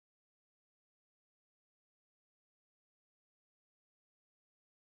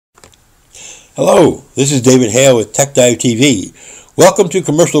Hello, this is David Hale with TechDiveTV. Welcome to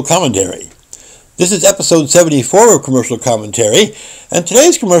Commercial Commentary. This is episode 74 of Commercial Commentary, and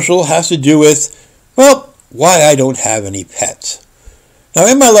today's commercial has to do with, well, why I don't have any pets. Now,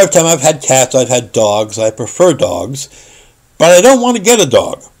 in my lifetime, I've had cats, I've had dogs, I prefer dogs, but I don't want to get a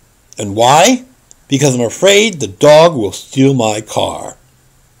dog. And why? Because I'm afraid the dog will steal my car.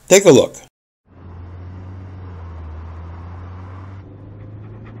 Take a look.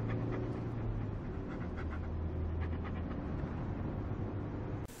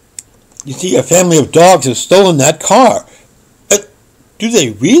 You see, a family of dogs has stolen that car. But do they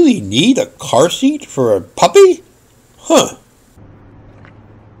really need a car seat for a puppy? Huh.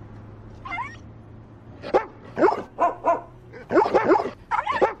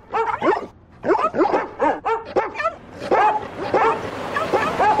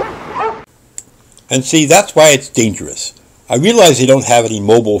 And see, that's why it's dangerous. I realize they don't have any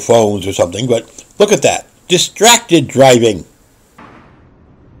mobile phones or something, but look at that. Distracted driving.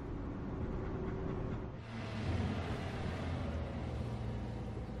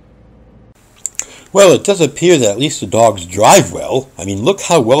 Well, it does appear that at least the dogs drive well. I mean, look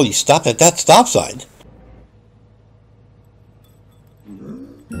how well he stopped at that stop sign.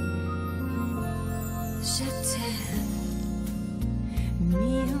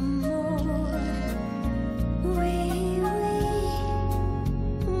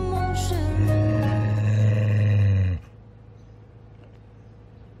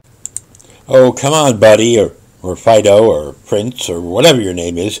 Oh, come on, buddy, or Fido, or Prince, or whatever your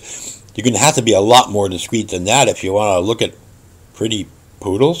name is. You're going to have to be a lot more discreet than that if you want to look at pretty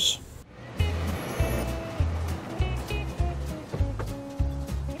poodles.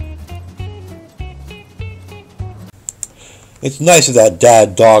 It's nice of that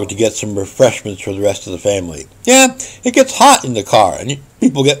dad dog to get some refreshments for the rest of the family. Yeah, it gets hot in the car, and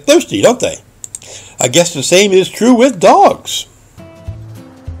people get thirsty, don't they? I guess the same is true with dogs.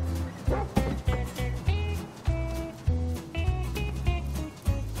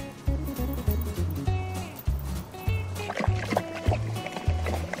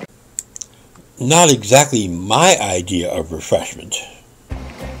 Not exactly my idea of refreshment.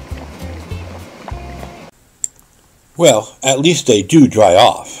 Well, at least they do dry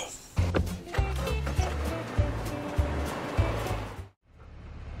off.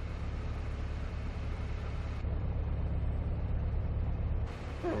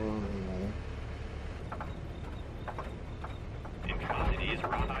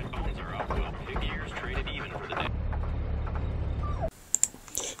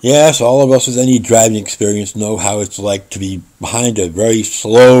 Yes, all of us with any driving experience know how it's like to be behind a very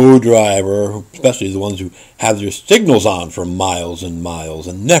slow driver, especially the ones who have their signals on for miles and miles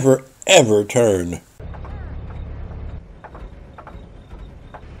and never ever turn.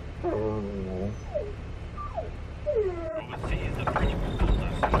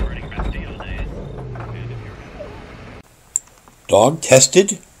 Dog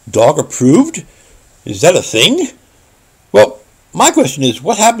tested? Dog approved? Is that a thing? Well, my question is,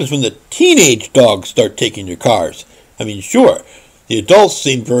 what happens when the teenage dogs start taking your cars? I mean, sure, the adults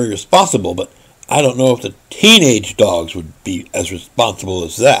seem very responsible, but I don't know if the teenage dogs would be as responsible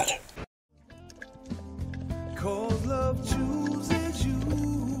as that. Love chooses you.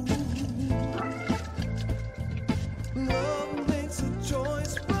 Love makes a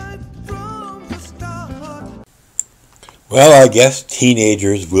choice right from the start. Well, I guess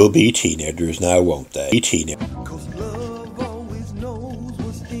teenagers will be teenagers now, won't they? Teenagers.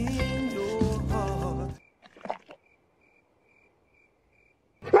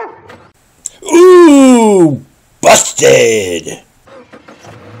 Ooh, busted!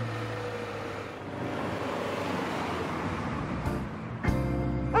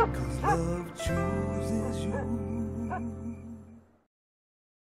 Love chooses you.